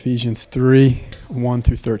Ephesians 3, 1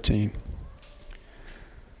 through 13.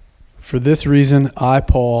 For this reason, I,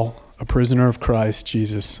 Paul, a prisoner of Christ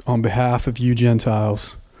Jesus, on behalf of you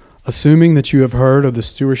Gentiles, assuming that you have heard of the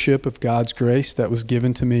stewardship of God's grace that was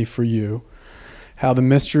given to me for you, how the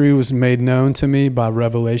mystery was made known to me by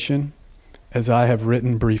revelation, as I have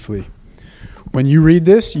written briefly. When you read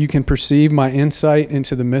this, you can perceive my insight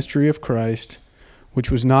into the mystery of Christ, which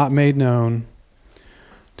was not made known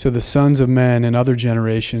to the sons of men in other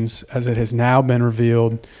generations, as it has now been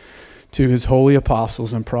revealed to his holy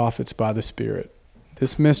apostles and prophets by the Spirit.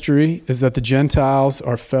 This mystery is that the Gentiles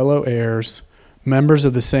are fellow heirs, members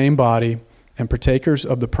of the same body, and partakers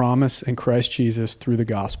of the promise in Christ Jesus through the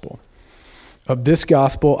gospel. Of this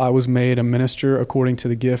gospel I was made a minister according to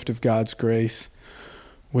the gift of God's grace,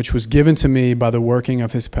 which was given to me by the working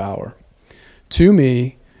of his power. To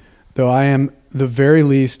me, though I am the very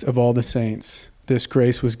least of all the saints, this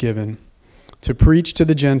grace was given, to preach to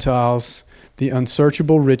the Gentiles the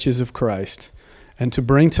unsearchable riches of Christ, and to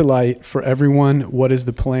bring to light for everyone what is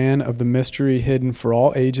the plan of the mystery hidden for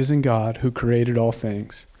all ages in God who created all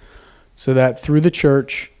things, so that through the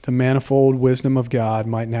church the manifold wisdom of God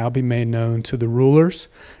might now be made known to the rulers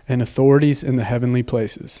and authorities in the heavenly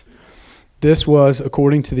places. This was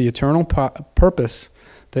according to the eternal purpose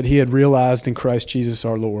that he had realized in Christ Jesus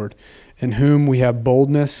our Lord, in whom we have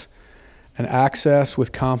boldness and access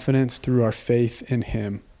with confidence through our faith in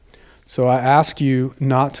him. So I ask you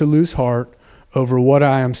not to lose heart over what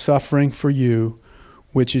I am suffering for you,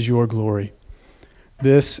 which is your glory.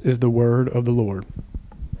 This is the word of the Lord.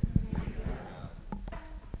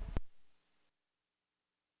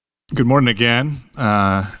 Good morning again.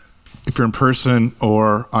 If you're in person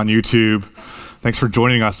or on YouTube, thanks for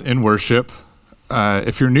joining us in worship.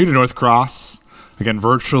 If you're new to North Cross, again,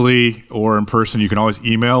 virtually or in person, you can always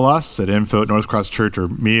email us at info@northcrosschurch or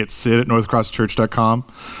me at sid@northcrosschurch.com.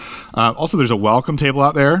 Also, there's a welcome table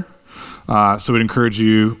out there. So we'd encourage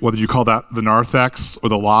you, whether you call that the narthex or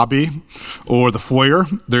the lobby or the foyer,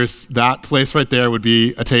 there's that place right there would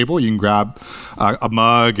be a table. You can grab a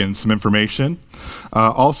mug and some information.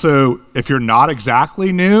 Also, if you're not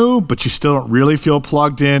exactly new, but you still don't really feel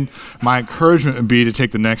plugged in, my encouragement would be to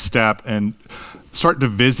take the next step and start to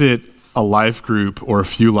visit a life group or a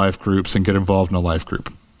few life groups and get involved in a life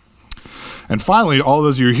group. And finally, all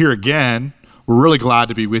those of you who are here again, we're really glad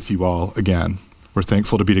to be with you all again. We're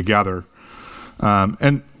thankful to be together.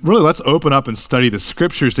 And really, let's open up and study the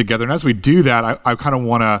scriptures together. And as we do that, I kind of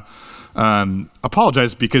want to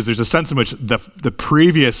apologize because there's a sense in which the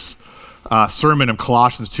previous sermon of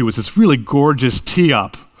Colossians 2 was this really gorgeous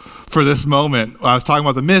tee-up for this moment. I was talking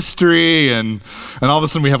about the mystery, and all of a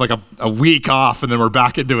sudden we have like a week off, and then we're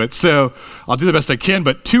back into it. So I'll do the best I can.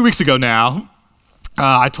 But 2 weeks ago now,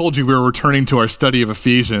 I told you we were returning to our study of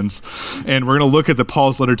Ephesians, and we're going to look at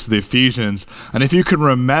Paul's letter to the Ephesians. And if you can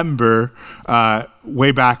remember,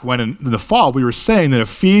 way back when in the fall, we were saying that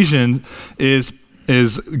Ephesians is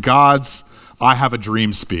God's "I have a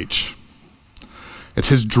dream" speech. It's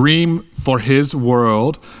his dream for his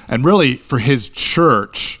world, and really for his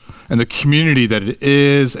church and the community that it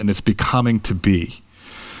is and it's becoming to be.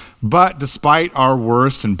 But despite our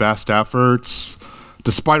worst and best efforts,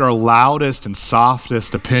 despite our loudest and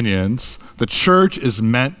softest opinions, the church is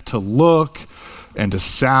meant to look and to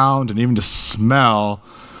sound and even to smell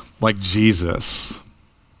like Jesus.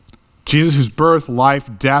 Jesus, whose birth, life,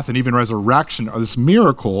 death, and even resurrection are this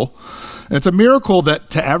miracle. And it's a miracle that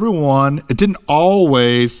to everyone, it didn't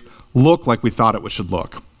always look like we thought it should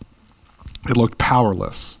look. It looked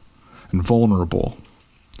powerless and vulnerable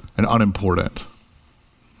and unimportant.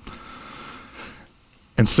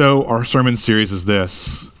 And so our sermon series is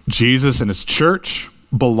this: Jesus and his church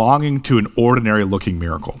belonging to an ordinary looking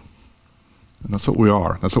miracle. And that's what we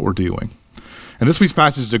are. That's what we're doing. And this week's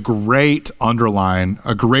passage is a great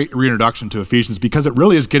reintroduction to Ephesians, because it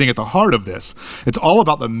really is getting at the heart of this. It's all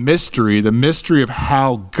about the mystery of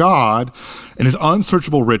how God and his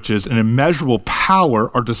unsearchable riches and immeasurable power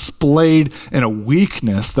are displayed in a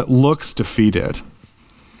weakness that looks defeated.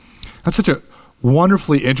 That's such a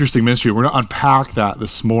wonderfully interesting mystery. We're going to unpack that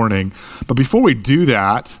this morning. But before we do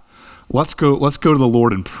that, let's go to the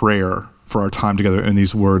Lord in prayer for our time together in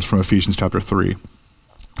these words from Ephesians chapter 3.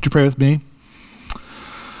 Would you pray with me?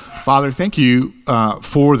 Father, thank you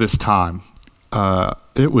for this time.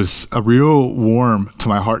 It was a real warm to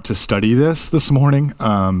my heart to study this morning,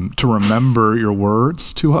 to remember your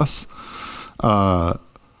words to us, the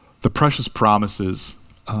precious promises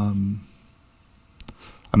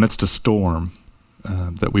amidst a storm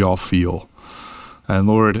that we all feel. And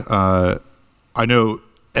Lord, I know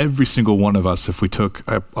every single one of us, if we took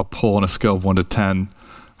a poll on a scale of 1 to 10,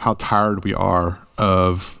 how tired we are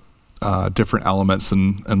of different elements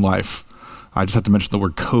in life. I just have to mention the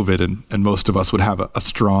word COVID, and most of us would have a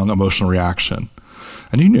strong emotional reaction.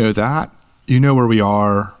 And you know that. You know where we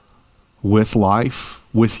are with life,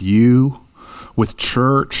 with you, with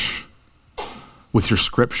church, with your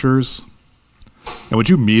scriptures. And would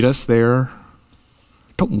you meet us there?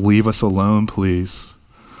 Don't leave us alone, please.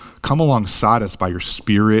 Come alongside us by your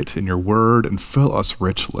Spirit and your word and fill us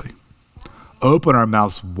richly. Open our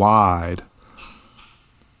mouths wide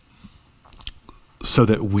so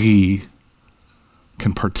that we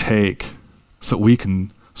can partake, so that we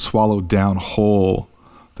can swallow down whole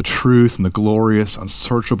the truth and the glorious,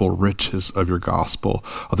 unsearchable riches of your gospel,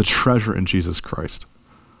 of the treasure in Jesus Christ.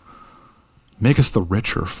 Make us the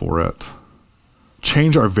richer for it.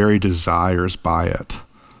 Change our very desires by it.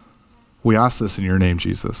 We ask this in your name,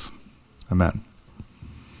 Jesus. Amen.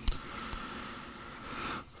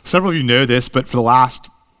 Several of you know this, but for the last,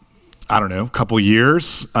 couple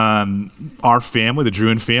years, our family, the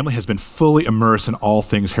Druin family, has been fully immersed in all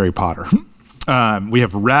things Harry Potter. We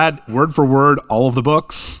have read word for word all of the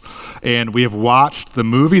books, and we have watched the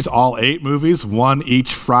movies, all 8 movies, one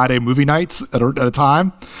each Friday movie nights at a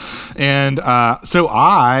time. And so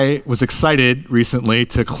I was excited recently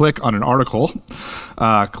to click on an article,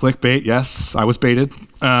 clickbait, yes, I was baited,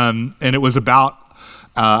 and it was about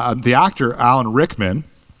the actor Alan Rickman,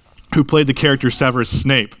 who played the character Severus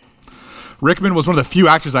Snape. Rickman was one of the few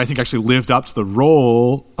actors I think actually lived up to the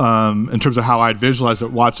role in terms of how I'd visualized it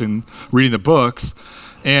reading the books.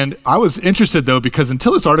 And I was interested, though, because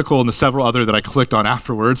until this article and the several other that I clicked on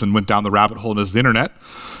afterwards and went down the rabbit hole into the internet,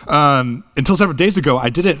 until several days ago, I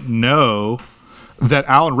didn't know that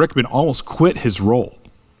Alan Rickman almost quit his role.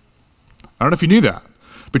 I don't know if you knew that.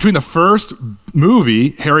 Between the first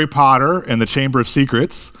movie, Harry Potter and the Chamber of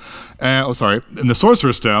Secrets, and the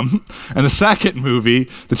Sorcerer's Stone, and the second movie,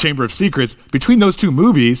 The Chamber of Secrets, between those 2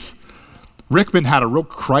 movies, Rickman had a real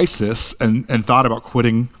crisis and thought about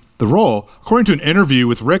quitting the role. According to an interview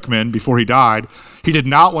with Rickman before he died, he did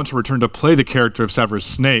not want to return to play the character of Severus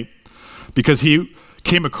Snape because he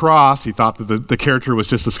thought that the character was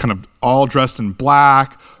just this kind of all dressed in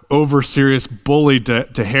black, over-serious bully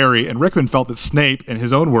to Harry, and Rickman felt that Snape, in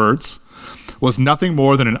his own words, was nothing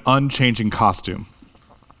more than an unchanging costume.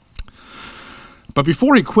 But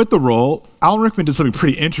before he quit the role, Alan Rickman did something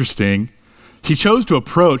pretty interesting. He chose to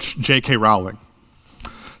approach J.K. Rowling.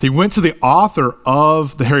 He went to the author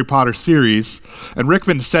of the Harry Potter series, and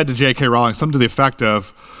Rickman said to J.K. Rowling something to the effect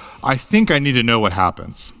of, I think I need to know what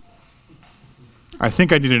happens.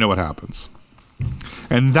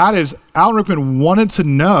 And that is, Alan Rickman needed to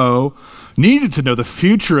know the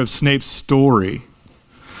future of Snape's story.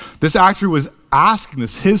 This actor was asking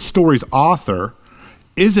his story's author,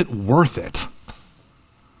 is it worth it?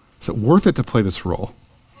 Is it worth it to play this role?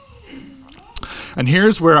 And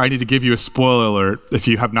here's where I need to give you a spoiler alert. If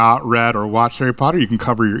you have not read or watched Harry Potter, you can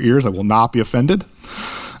cover your ears. I will not be offended.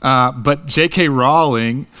 But J.K.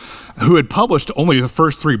 Rowling, who had published only the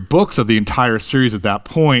first 3 books of the entire series at that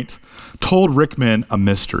point, told Rickman a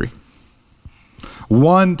mystery.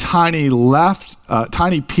 One tiny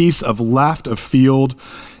piece of left of field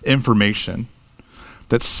information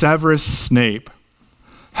that Severus Snape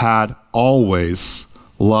had always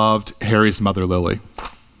loved Harry's mother, Lily.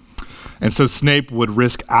 And so Snape would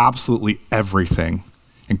risk absolutely everything,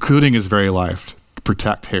 including his very life, to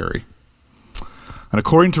protect Harry. And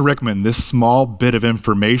according to Rickman, this small bit of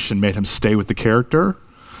information made him stay with the character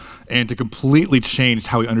and to completely change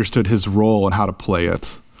how he understood his role and how to play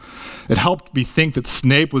it. It helped me think that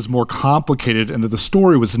Snape was more complicated and that the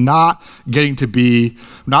story was not going to be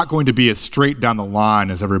as straight down the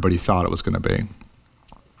line as everybody thought it was going to be.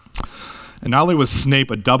 And not only was Snape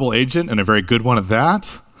a double agent, and a very good one at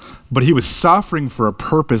that, but he was suffering for a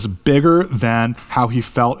purpose bigger than how he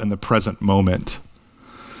felt in the present moment.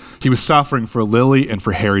 He was suffering for Lily and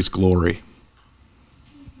for Harry's glory.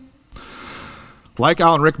 Like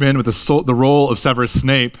Alan Rickman with the role of Severus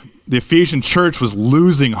Snape, the Ephesian church was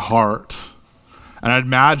losing heart. And I'd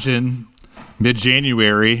imagine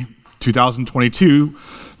mid-January 2022,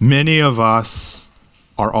 many of us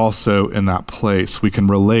are also in that place. We can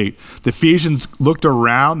relate. The Ephesians looked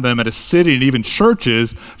around them at a city and even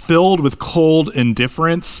churches filled with cold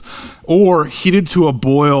indifference or heated to a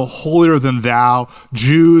boil, holier than thou,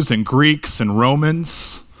 Jews and Greeks and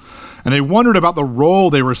Romans. And they wondered about the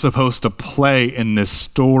role they were supposed to play in this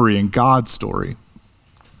story, in God's story.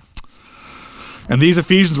 And these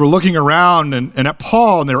Ephesians were looking around and at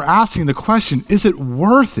Paul, and they were asking the question, is it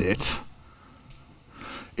worth it?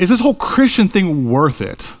 Is this whole Christian thing worth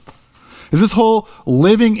it? Is this whole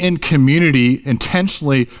living in community,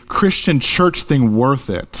 intentionally Christian church thing worth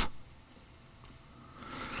it?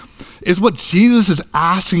 Is what Jesus is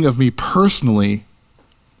asking of me personally,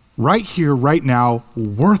 right here, right now,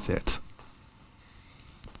 worth it?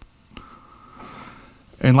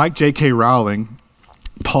 And like J.K. Rowling,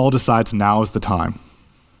 Paul decides now is the time.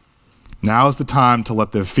 Now is the time to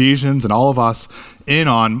let the Ephesians and all of us in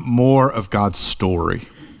on more of God's story.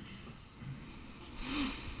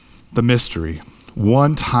 The mystery,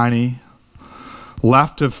 one tiny,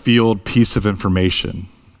 left of field piece of information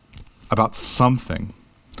about something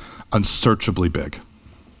unsearchably big.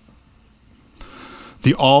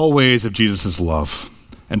 The always of Jesus' love.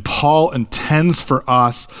 And Paul intends for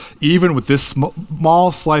us, even with this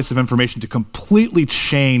small slice of information, to completely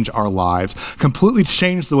change our lives, completely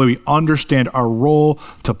change the way we understand our role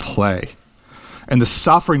to play, and the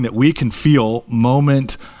suffering that we can feel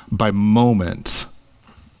moment by moment.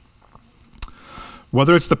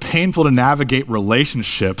 Whether it's the painful to navigate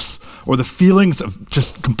relationships or the feelings of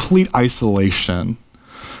just complete isolation,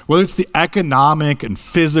 whether it's the economic and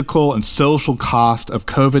physical and social cost of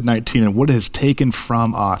COVID-19 and what it has taken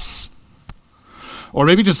from us, or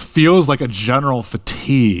maybe just feels like a general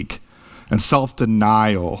fatigue and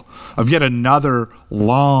self-denial of yet another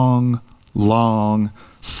long, long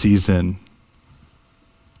season.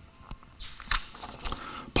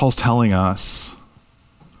 Paul's telling us,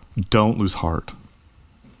 don't lose heart.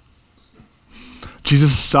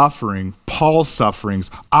 Jesus' suffering, Paul's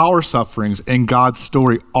sufferings, our sufferings, in God's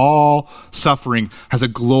story, all suffering has a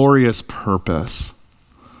glorious purpose.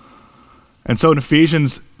 And so in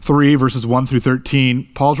Ephesians 3, verses 1 through 13,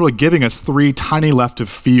 Paul's really giving us three tiny left of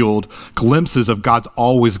field glimpses of God's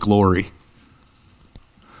always glory.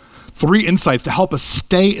 Three insights to help us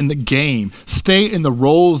stay in the game, stay in the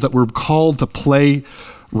roles that we're called to play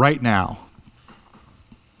right now.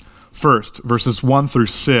 First, verses 1 through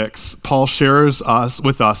 6, Paul shares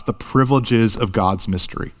with us the privileges of God's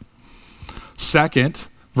mystery. Second,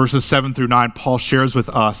 verses 7 through 9, Paul shares with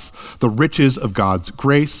us the riches of God's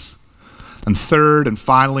grace. And third, and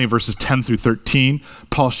finally, in verses 10 through 13,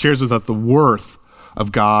 Paul shares with us the worth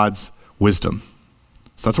of God's wisdom.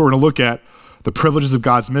 So that's what we're going to look at: the privileges of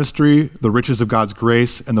God's mystery, the riches of God's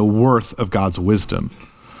grace, and the worth of God's wisdom.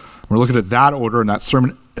 We're looking at that order, and that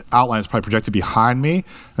sermon outline is probably projected behind me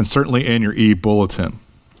and certainly in your e-bulletin.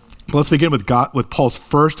 But let's begin with Paul's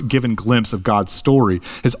first given glimpse of God's story,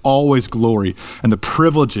 his always glory, and the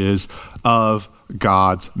privileges of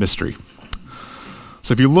God's mystery.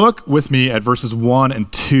 So if you look with me at verses 1 and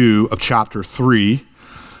 2 of chapter 3,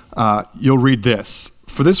 you'll read this.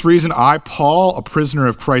 For this reason, I, Paul, a prisoner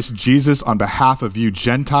of Christ Jesus, on behalf of you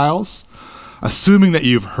Gentiles, assuming that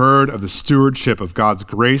you've heard of the stewardship of God's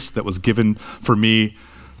grace that was given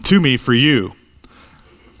to me for you.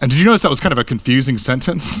 And did you notice that was kind of a confusing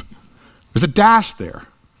sentence? There's a dash there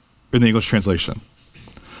in the English translation.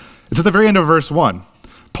 It's at the very end of verse 1.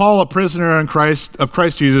 Paul, a prisoner of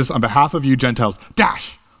Christ Jesus, on behalf of you Gentiles,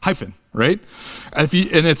 dash, hyphen, right? And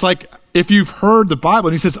it's like, if you've heard the Bible,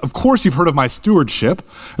 and he says, of course you've heard of my stewardship,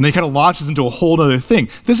 and then he kind of launches into a whole other thing.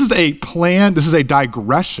 This is a plan, this is a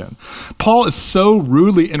digression. Paul is so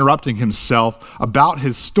rudely interrupting himself about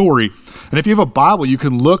his story. And if you have a Bible, you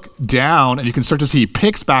can look down and you can start to see he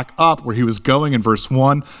picks back up where he was going in verse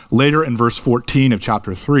 1, later in verse 14 of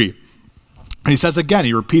chapter 3. And he says again,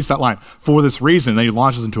 he repeats that line, for this reason, then he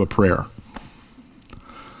launches into a prayer.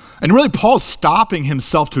 And really, Paul's stopping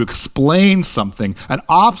himself to explain something, an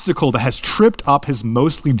obstacle that has tripped up his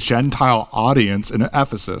mostly Gentile audience in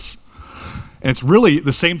Ephesus. And it's really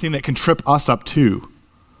the same thing that can trip us up too.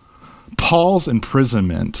 Paul's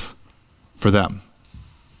imprisonment for them.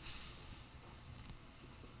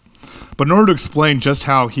 But in order to explain just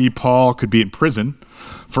how Paul, could be in prison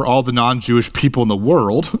for all the non-Jewish people in the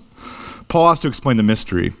world, Paul has to explain the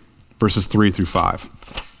mystery, verses 3 through 5.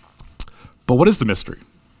 But what is the mystery?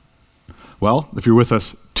 Well, if you're with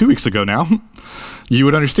us 2 weeks ago now, you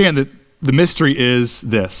would understand that the mystery is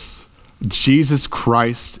this: Jesus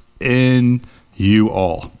Christ in you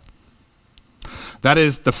all. That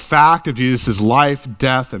is, the fact of Jesus' life,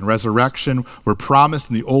 death, and resurrection were promised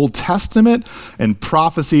in the Old Testament and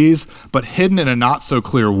prophecies, but hidden in a not so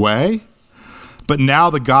clear way. But now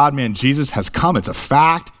the God-man Jesus has come. It's a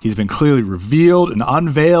fact. He's been clearly revealed and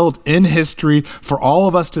unveiled in history for all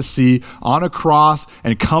of us to see on a cross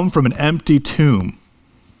and come from an empty tomb.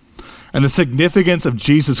 And the significance of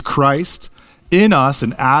Jesus Christ in us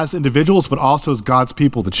and as individuals, but also as God's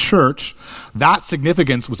people, the church, that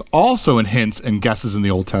significance was also in hints and guesses in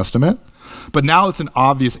the Old Testament, but now it's in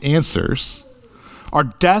obvious answers. Our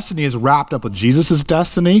destiny is wrapped up with Jesus'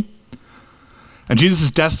 destiny, and Jesus'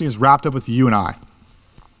 destiny is wrapped up with you and I.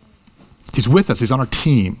 He's with us. He's on our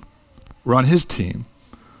team. We're on his team.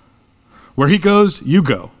 Where he goes, you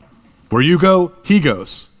go. Where you go, he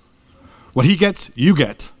goes. What he gets, you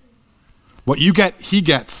get. What you get, he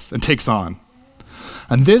gets and takes on.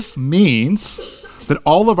 And this means that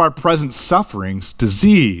all of our present sufferings,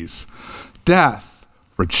 disease, death,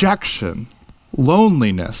 rejection,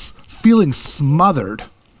 loneliness, feeling smothered,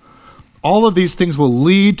 all of these things will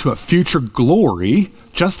lead to a future glory,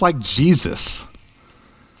 just like Jesus.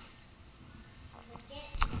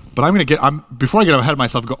 But before I get ahead of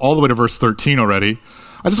myself, go all the way to verse 13 already,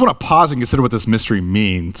 I just want to pause and consider what this mystery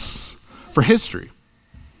means for history,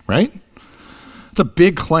 right? It's a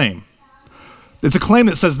big claim. It's a claim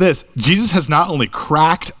that says this: Jesus has not only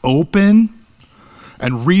cracked open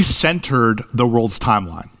and recentered the world's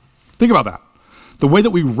timeline. Think about that. The way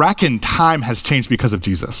that we reckon time has changed because of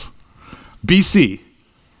Jesus. BC,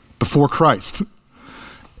 before Christ.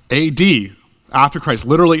 AD, after Christ,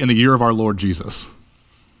 literally in the year of our Lord Jesus.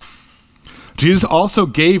 Jesus also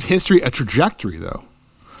gave history a trajectory, though.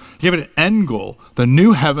 He gave it an end goal, the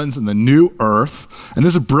new heavens and the new earth. And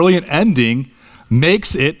this brilliant ending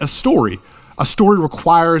makes it a story. A story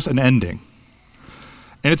requires an ending.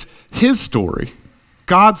 And it's his story,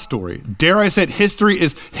 God's story. Dare I say it, history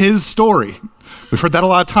is his story. We've heard that a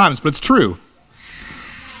lot of times, but it's true.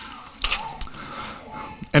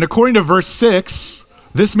 And according to verse 6,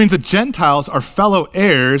 this means that Gentiles are fellow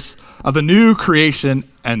heirs of the new creation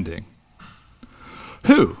ending.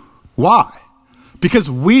 Who? Why? Because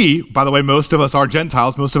we, by the way, most of us are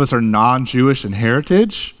Gentiles, most of us are non-Jewish in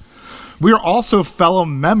heritage. We are also fellow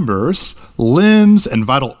members, limbs and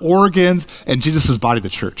vital organs in Jesus' body, the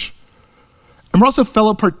church. And we're also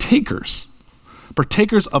fellow partakers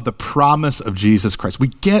of the promise of Jesus Christ. We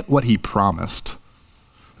get what he promised.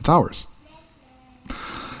 It's ours.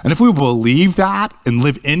 And if we believe that and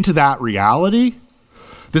live into that reality,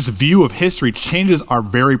 this view of history changes our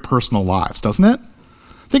very personal lives, doesn't it?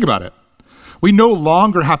 Think about it. We no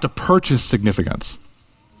longer have to purchase significance.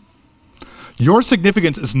 Your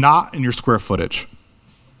significance is not in your square footage.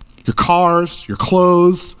 Your cars, your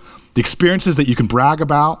clothes, the experiences that you can brag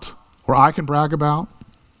about, or I can brag about.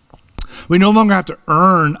 We no longer have to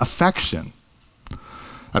earn affection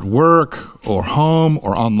at work or home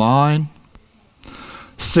or online.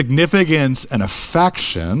 Significance and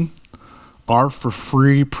affection are for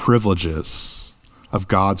free privileges of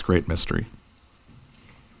God's great mystery.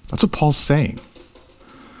 That's what Paul's saying.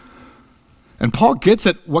 And Paul gets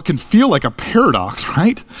at what can feel like a paradox,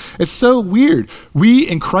 right? It's so weird. We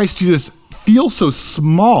in Christ Jesus feel so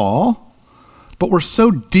small, but we're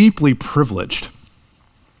so deeply privileged.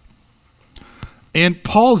 And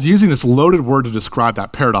Paul's using this loaded word to describe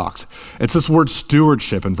that paradox. It's this word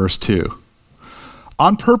stewardship in verse 2.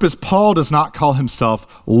 On purpose, Paul does not call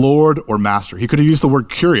himself Lord or Master. He could have used the word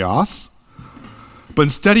kurios, but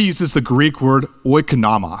instead he uses the Greek word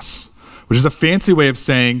oikonomos, which is a fancy way of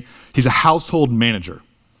saying he's a household manager.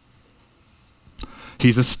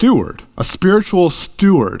 He's a steward, a spiritual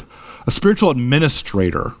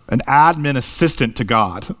administrator, an admin assistant to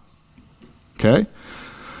God, okay?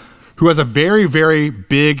 Who has a very, very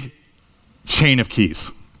big chain of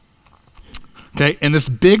keys. Okay, and this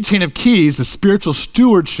big chain of keys, the spiritual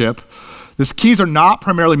stewardship, these keys are not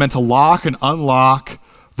primarily meant to lock and unlock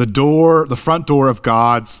the front door of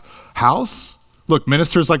God's house. Look,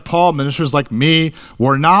 ministers like Paul, ministers like me,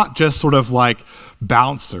 we're not just sort of like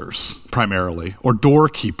bouncers primarily or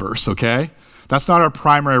doorkeepers, okay? That's not our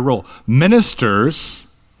primary role.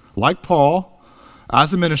 Ministers, like Paul,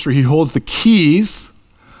 as a minister, he holds the keys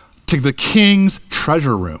to the king's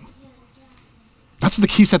treasure room. That's what the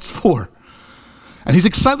key set's for. And he's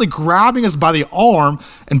excitedly grabbing us by the arm,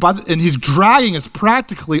 and he's dragging us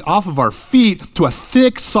practically off of our feet to a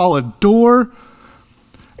thick, solid door.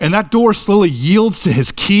 And that door slowly yields to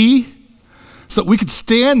his key so that we could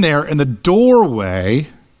stand there in the doorway,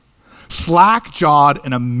 slack-jawed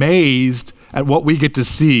and amazed at what we get to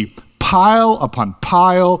see, pile upon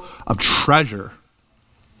pile of treasure.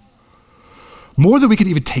 More than we could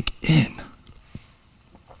even take in.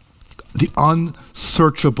 The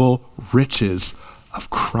unsearchable riches of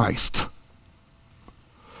Christ,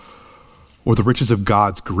 or the riches of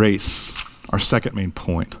God's grace, our second main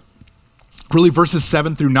point. Really, verses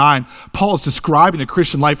 7 through 9, Paul is describing the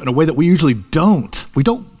Christian life in a way that we usually don't. We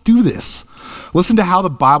don't do this. Listen to how the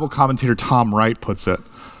Bible commentator Tom Wright puts it.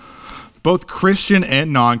 Both Christian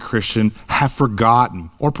and non-Christian have forgotten,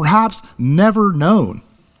 or perhaps never known,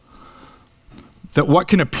 that what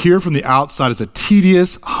can appear from the outside is a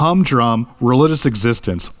tedious, humdrum religious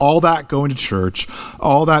existence, all that going to church,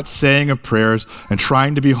 all that saying of prayers and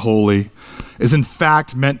trying to be holy, is in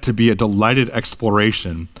fact meant to be a delighted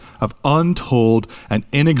exploration of untold and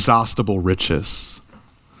inexhaustible riches.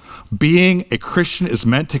 Being a Christian is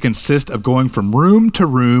meant to consist of going from room to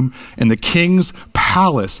room in the king's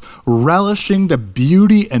palace, relishing the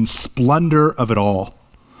beauty and splendor of it all,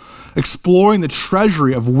 exploring the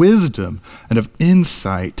treasury of wisdom and of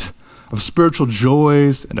insight, of spiritual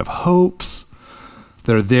joys and of hopes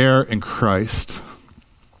that are there in Christ.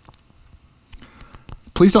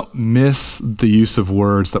 Please don't miss the use of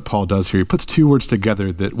words that Paul does here. He puts two words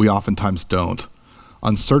together that we oftentimes don't: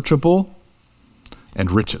 unsearchable and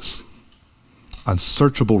riches.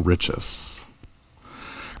 Unsearchable riches.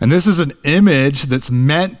 And this is an image that's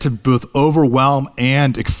meant to both overwhelm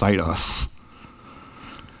and excite us.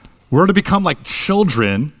 We're to become like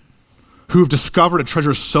children who've discovered a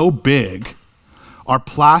treasure so big, our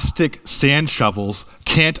plastic sand shovels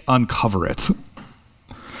can't uncover it.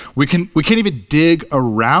 We can't even dig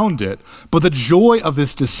around it. But the joy of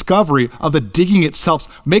this discovery, of the digging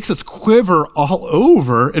itself, makes us quiver all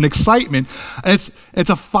over in excitement. And it's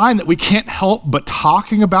a find that we can't help but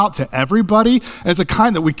talking about to everybody. And it's a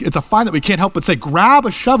find that we can't help but say, grab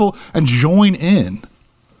a shovel and join in.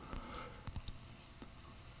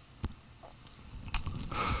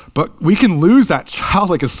 But we can lose that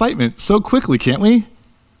childlike excitement so quickly, can't we?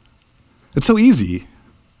 It's so easy.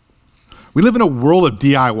 We live in a world of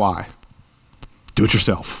DIY. Do it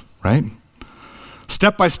yourself, right?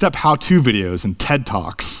 Step-by-step how-to videos and TED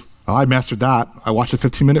Talks. Oh, I mastered that. I watched a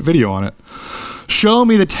 15-minute video on it. Show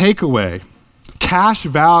me the takeaway. Cash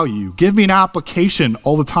value. Give me an application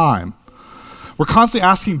all the time. We're constantly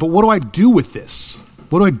asking, but what do I do with this?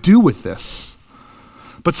 What do I do with this?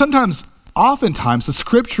 But oftentimes, the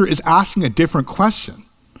scripture is asking a different question.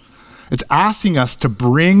 It's asking us to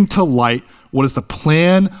bring to light what is the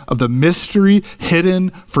plan of the mystery hidden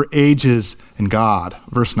for ages in God.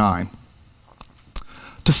 Verse 9.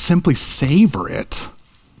 To simply savor it.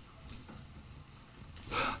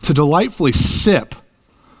 To delightfully sip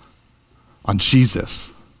on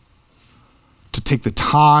Jesus. To take the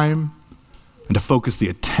time and to focus the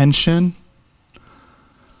attention.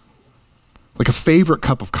 Like a favorite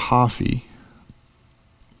cup of coffee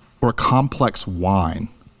or a complex wine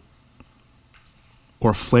or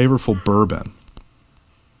a flavorful bourbon.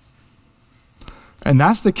 And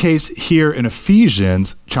that's the case here in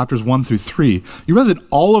Ephesians chapters 1 through 3. You realize in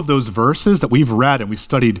all of those verses that we've read and we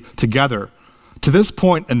studied together, to this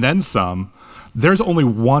point and then some, there's only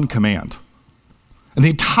one command. And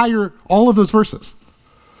all of those verses.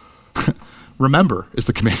 Remember is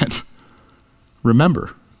the command.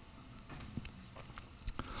 Remember.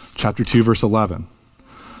 Chapter 2, verse 11.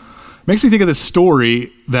 Makes me think of this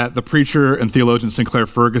story that the preacher and theologian Sinclair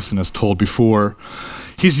Ferguson has told before.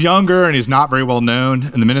 He's younger and he's not very well known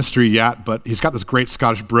in the ministry yet, but he's got this great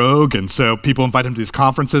Scottish brogue, and so people invite him to these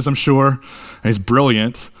conferences, I'm sure, and he's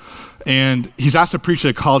brilliant. And he's asked to preach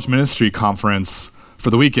at a college ministry conference for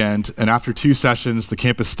the weekend, and after 2 sessions, the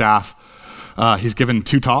campus staff, he's given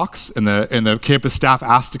 2 talks, and the campus staff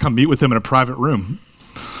asked to come meet with him in a private room.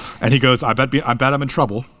 And he goes, I bet I'm in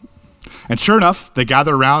trouble. And sure enough, they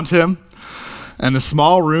gather around him in the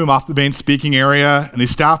small room off the main speaking area, and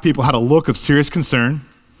these staff people had a look of serious concern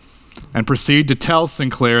and proceed to tell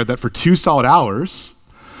Sinclair that for 2 solid hours,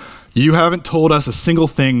 you haven't told us a single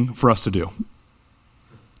thing for us to do.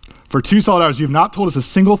 For 2 solid hours, you've not told us a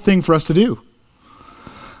single thing for us to do.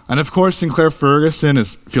 And of course, Sinclair Ferguson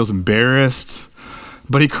feels embarrassed,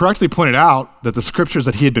 but he correctly pointed out that the scriptures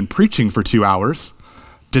that he had been preaching for 2 hours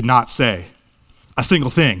did not say a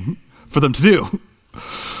single thing for them to do.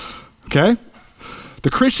 Okay? The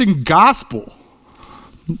Christian gospel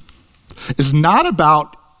is not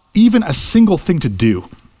about even a single thing to do.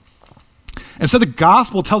 Instead, the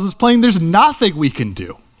gospel tells us plain there's nothing we can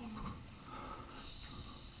do.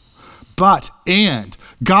 And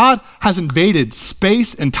God has invaded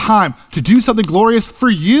space and time to do something glorious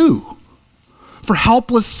for you, for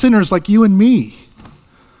helpless sinners like you and me.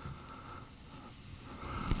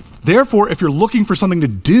 Therefore, if you're looking for something to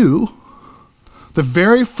do, the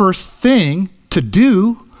very first thing to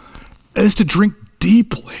do is to drink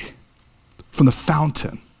deeply from the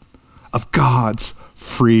fountain of God's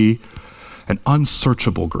free and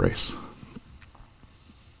unsearchable grace.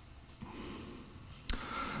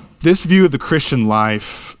 This view of the Christian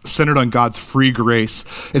life, centered on God's free grace,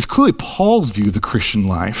 is clearly Paul's view of the Christian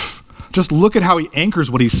life. Just look at how he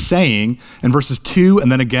anchors what he's saying in verses 2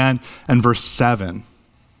 and then again in verse 7.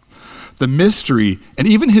 The mystery and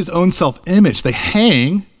even his own self-image, they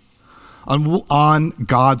hang on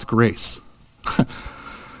God's grace.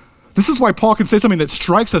 This is why Paul can say something that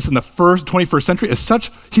strikes us in the 21st century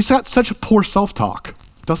he's got such poor self-talk,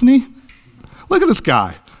 doesn't he? Look at this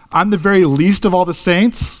guy. I'm the very least of all the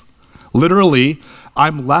saints. Literally,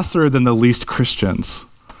 I'm lesser than the least Christians.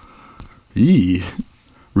 Eee,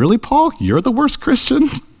 really, Paul? You're the worst Christian?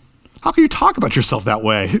 How can you talk about yourself that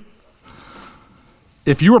way?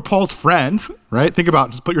 If you were Paul's friend, right? Think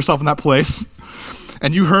about, just put yourself in that place,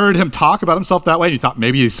 and you heard him talk about himself that way, and you thought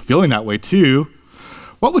maybe he's feeling that way too,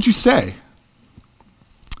 what would you say?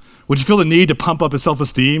 Would you feel the need to pump up his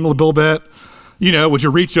self-esteem a little bit? Would you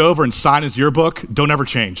reach over and sign his yearbook? Don't ever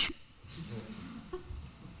change.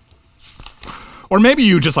 Or maybe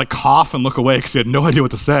you just cough and look away because you had no idea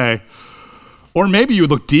what to say. Or maybe you would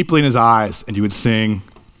look deeply in his eyes and you would sing,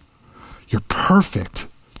 "You're perfect,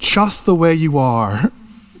 just the way you are."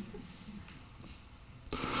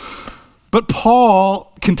 But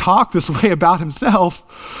Paul can talk this way about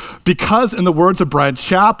himself because, in the words of Brad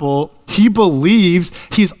Chappell, he believes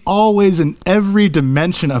he's always in every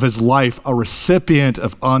dimension of his life a recipient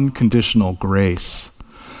of unconditional grace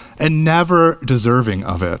and never deserving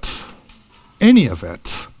of it, any of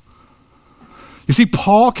it. You see,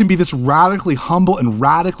 Paul can be this radically humble and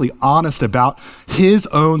radically honest about his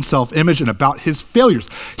own self-image and about his failures.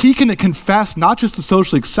 He can confess not just the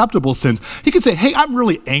socially acceptable sins. He can say, "Hey, I'm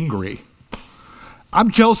really angry.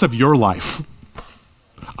 I'm jealous of your life.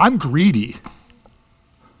 I'm greedy."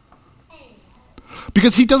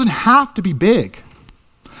 Because he doesn't have to be big.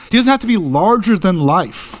 He doesn't have to be larger than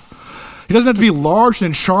life. He doesn't have to be large and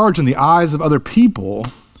in charge in the eyes of other people.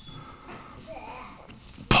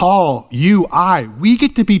 Paul, you, we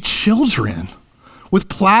get to be children with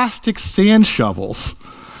plastic sand shovels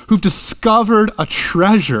who've discovered a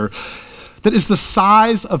treasure that is the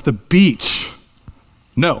size of the beach.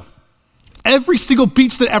 No, every single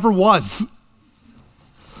beach that ever was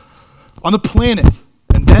on the planet,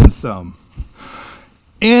 and then some.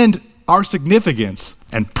 And our significance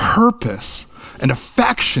and purpose and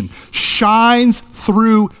affection shines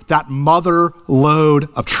through that mother lode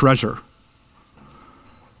of treasure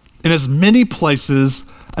in as many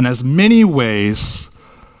places and as many ways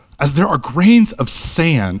as there are grains of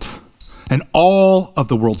sand in all of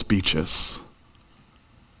the world's beaches.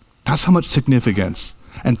 That's how much significance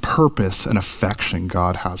and purpose and affection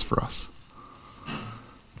God has for us.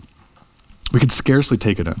 We can scarcely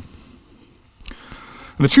take it in.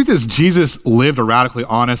 And the truth is, Jesus lived a radically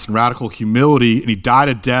honest and radical humility, and he died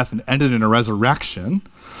a death and ended in a resurrection.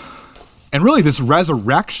 And really, this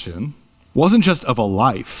resurrection wasn't just of a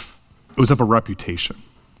life, it was of a reputation.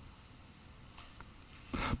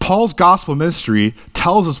 Paul's gospel ministry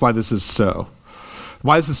tells us why this is so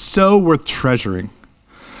worth treasuring.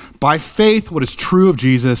 By faith, what is true of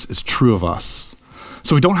Jesus is true of us.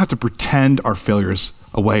 So we don't have to pretend our failures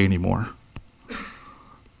away anymore.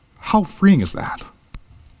 How freeing is that?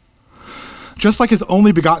 Just like his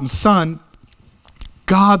only begotten Son,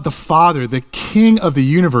 God the Father, the King of the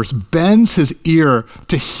universe, bends his ear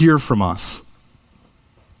to hear from us.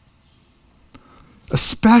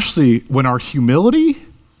 Especially when our humility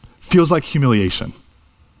feels like humiliation.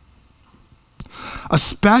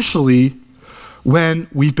 Especially when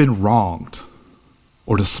we've been wronged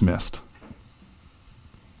or dismissed.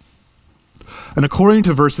 And according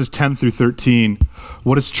to verses 10 through 13,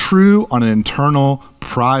 what is true on an internal,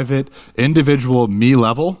 private, individual me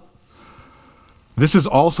level, this is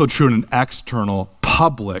also true on an external,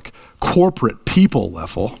 public, corporate people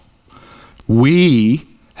level. We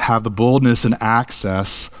have the boldness and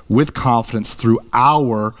access with confidence through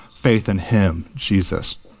our faith in him,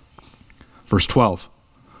 Jesus. Verse 12.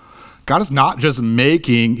 God is not just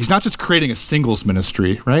he's not just creating a singles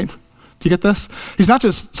ministry, right? Do you get this? He's not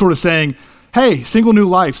just sort of saying, hey, single new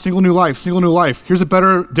life, single new life, single new life. Here's a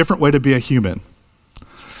better, different way to be a human.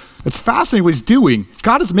 It's fascinating what he's doing.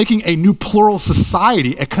 God is making a new plural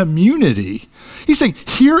society, a community. He's saying,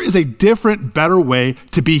 here is a different, better way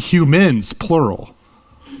to be humans, plural.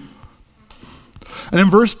 And in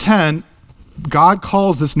verse 10, God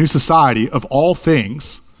calls this new society, of all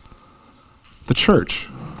things, the church.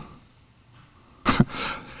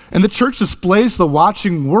 And the church displays to the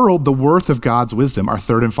watching world the worth of God's wisdom, our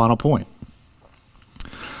third and final point.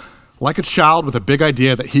 Like a child with a big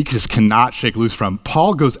idea that he just cannot shake loose from,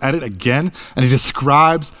 Paul goes at it again, and he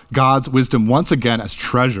describes God's wisdom once again as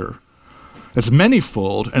treasure. It's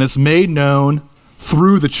manifold, and it's made known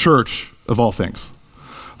through the church of all things.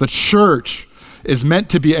 The church is meant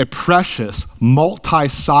to be a precious,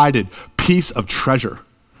 multi-sided piece of treasure.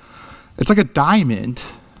 It's like a diamond,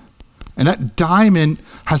 and that diamond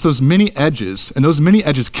has those many edges, and those many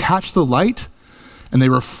edges catch the light, and they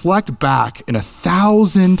reflect back in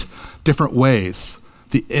 1,000 different ways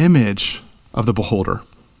the image of the beholder.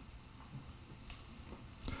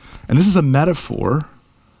 And this is a metaphor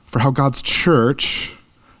for how God's church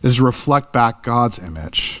is to reflect back God's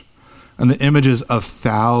image and the images of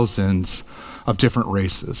thousands of different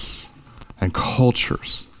races and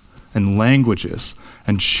cultures and languages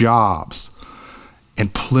and jobs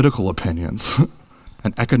and political opinions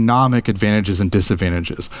and economic advantages and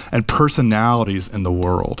disadvantages and personalities in the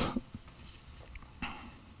world.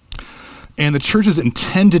 And the church's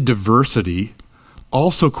intended diversity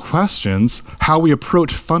also questions how we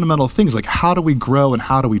approach fundamental things like how do we grow and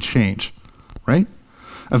how do we change, right?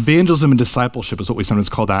 Evangelism and discipleship is what we sometimes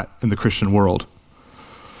call that in the Christian world.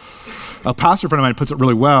 A pastor friend of mine puts it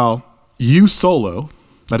really well. You solo,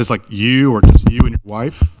 that is like you or just you and your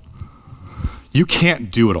wife, you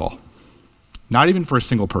can't do it all. Not even for a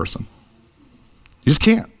single person. You just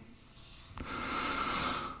can't.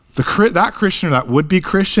 That Christian or that would-be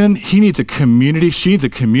Christian, he needs a community, she needs a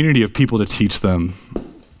community of people to teach them.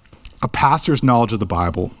 A pastor's knowledge of the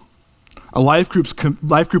Bible. A life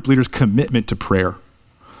group leader's commitment to prayer.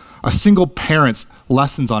 A single parent's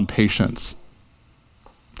lessons on patience.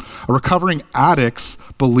 A recovering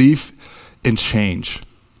addict's belief in change,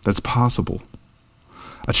 that's possible.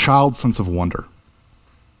 A child's sense of wonder.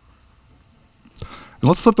 And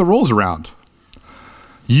let's flip the roles around.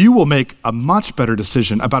 You will make a much better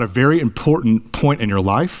decision about a very important point in your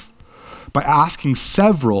life by asking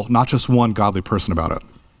several, not just one godly person about it,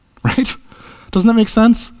 right? Doesn't that make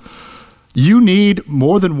sense? You need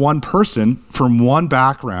more than one person from one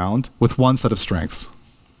background with one set of strengths.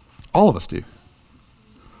 All of us do.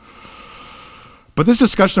 But this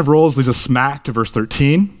discussion of roles leads us smack to verse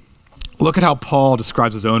 13. Look at how Paul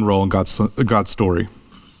describes his own role in God's story.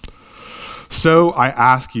 So I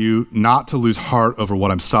ask you not to lose heart over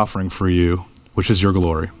what I'm suffering for you, which is your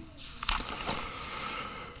glory.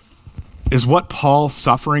 Is what Paul's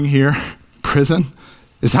suffering here, prison,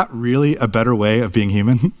 is that really a better way of being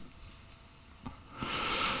human?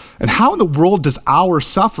 And how in the world does our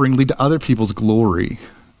suffering lead to other people's glory?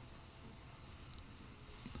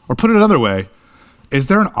 Or put it another way, is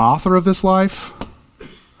there an author of this life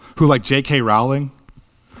who, like J.K. Rowling,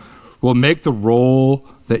 will make the role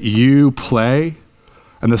that you play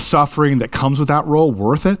and the suffering that comes with that role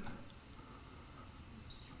worth it?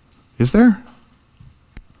 Is there?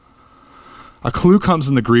 A clue comes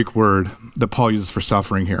in the Greek word that Paul uses for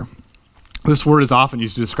suffering here. This word is often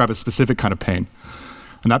used to describe a specific kind of pain.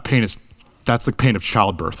 And that's the pain of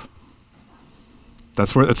childbirth.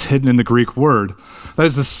 That's where it's hidden in the Greek word. That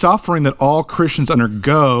is, the suffering that all Christians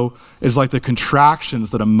undergo is like the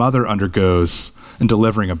contractions that a mother undergoes in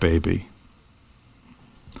delivering a baby.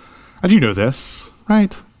 And you know this,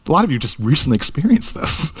 right? A lot of you just recently experienced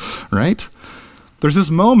this, right? There's this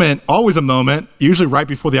moment, always a moment, usually right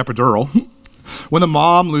before the epidural, when the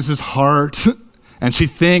mom loses heart and she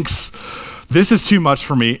thinks, this is too much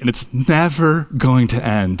for me and it's never going to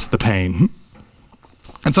end, the pain.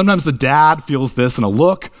 And sometimes the dad feels this in a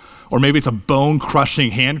look, or maybe it's a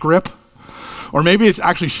bone-crushing hand grip, or maybe it's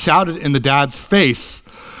actually shouted in the dad's face,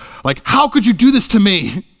 like, how could you do this to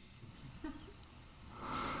me?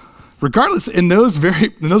 Regardless, in those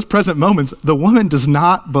present moments, the woman does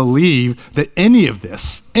not believe that any of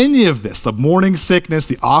this, the morning sickness,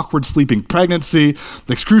 the awkward sleeping pregnancy,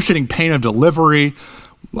 the excruciating pain of delivery,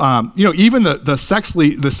 even the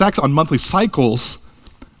sex on monthly cycles,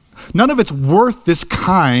 none of it's worth this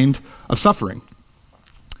kind of suffering.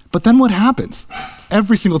 But then what happens?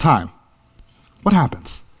 Every single time, what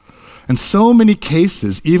happens? In so many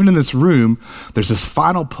cases, even in this room, there's this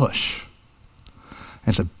final push. And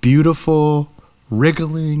it's a beautiful,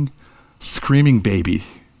 wriggling, screaming baby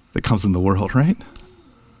that comes in the world, right?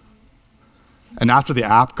 And after the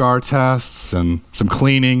APGAR tests and some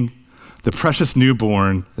cleaning, the precious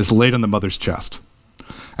newborn is laid on the mother's chest.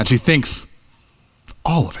 And she thinks,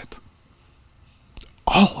 all of it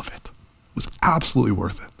was absolutely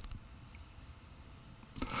worth it.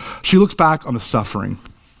 She looks back on the suffering,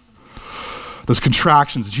 those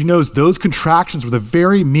contractions, and she knows those contractions were the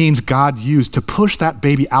very means God used to push that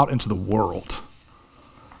baby out into the world.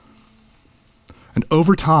 And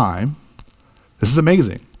over time, this is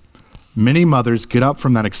amazing, many mothers get up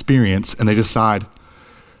from that experience and they decide,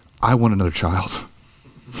 I want another child.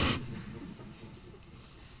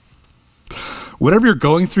 Whatever you're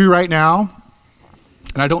going through right now,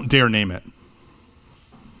 and I don't dare name it,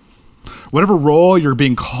 whatever role you're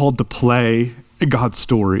being called to play in God's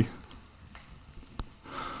story,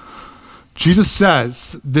 Jesus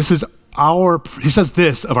says this of our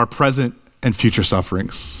present and future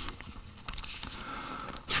sufferings.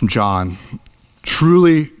 It's from John.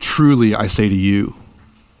 Truly, truly, I say to you,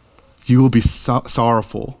 you will be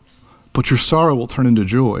sorrowful, but your sorrow will turn into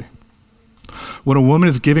joy. When a woman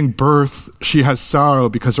is giving birth, she has sorrow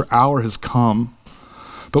because her hour has come.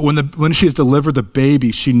 But when she has delivered the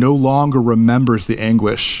baby, she no longer remembers the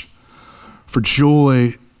anguish for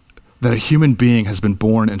joy that a human being has been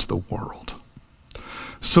born into the world.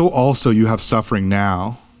 So also you have suffering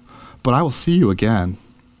now, but I will see you again,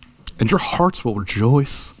 and your hearts will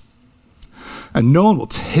rejoice, and no one will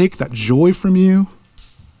take that joy from you.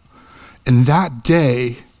 In that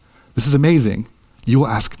day, this is amazing, you will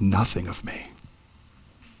ask nothing of me.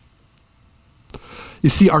 You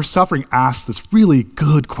see, our suffering asks this really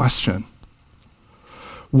good question.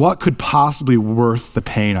 What could possibly be worth the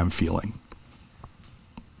pain I'm feeling?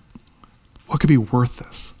 What could be worth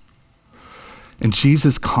this? And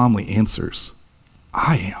Jesus calmly answers,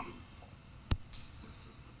 I am.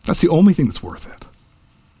 That's the only thing that's worth it.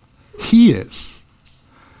 He is.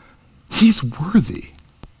 He's worthy.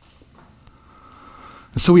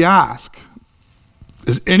 And so we ask,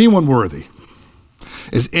 is anyone worthy?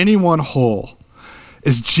 Is anyone whole?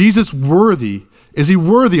 Is Jesus worthy? Is he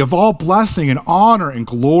worthy of all blessing and honor and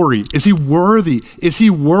glory? Is he worthy? Is he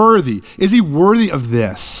worthy? Is he worthy of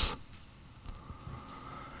this?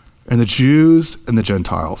 And the Jews and the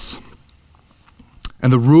Gentiles,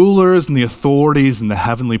 and the rulers and the authorities in the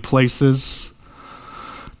heavenly places,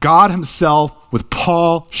 God himself with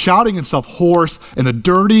Paul shouting himself hoarse in the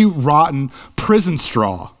dirty, rotten prison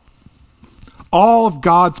straw, all of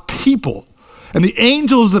God's people and the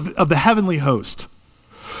angels of the heavenly host,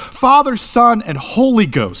 Father, Son, and Holy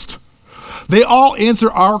Ghost, they all answer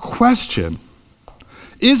our question.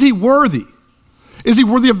 Is he worthy? Is he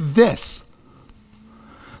worthy of this?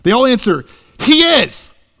 They all answer, he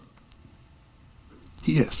is.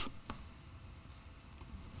 He is.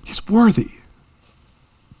 He's worthy.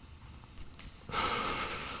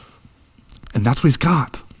 And that's what he's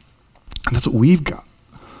got. And that's what we've got.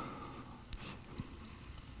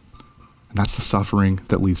 And that's the suffering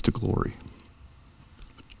that leads to glory.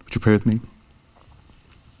 Would you pray with me?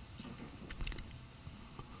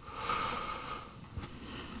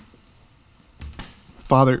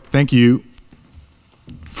 Father, thank you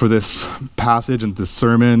for this passage and this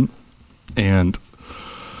sermon. And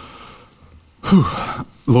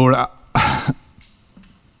Lord, I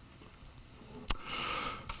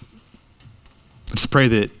just pray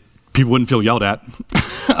that people wouldn't feel yelled at.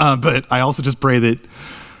 But I also just pray that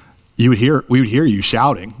we would hear you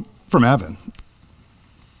shouting from heaven.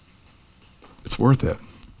 It's worth it.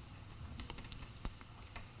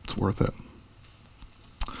 It's worth it.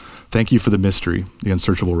 Thank you for the mystery, the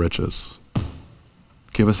unsearchable riches.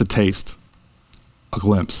 Give us a taste, a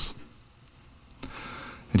glimpse.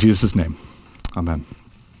 In Jesus' name, amen.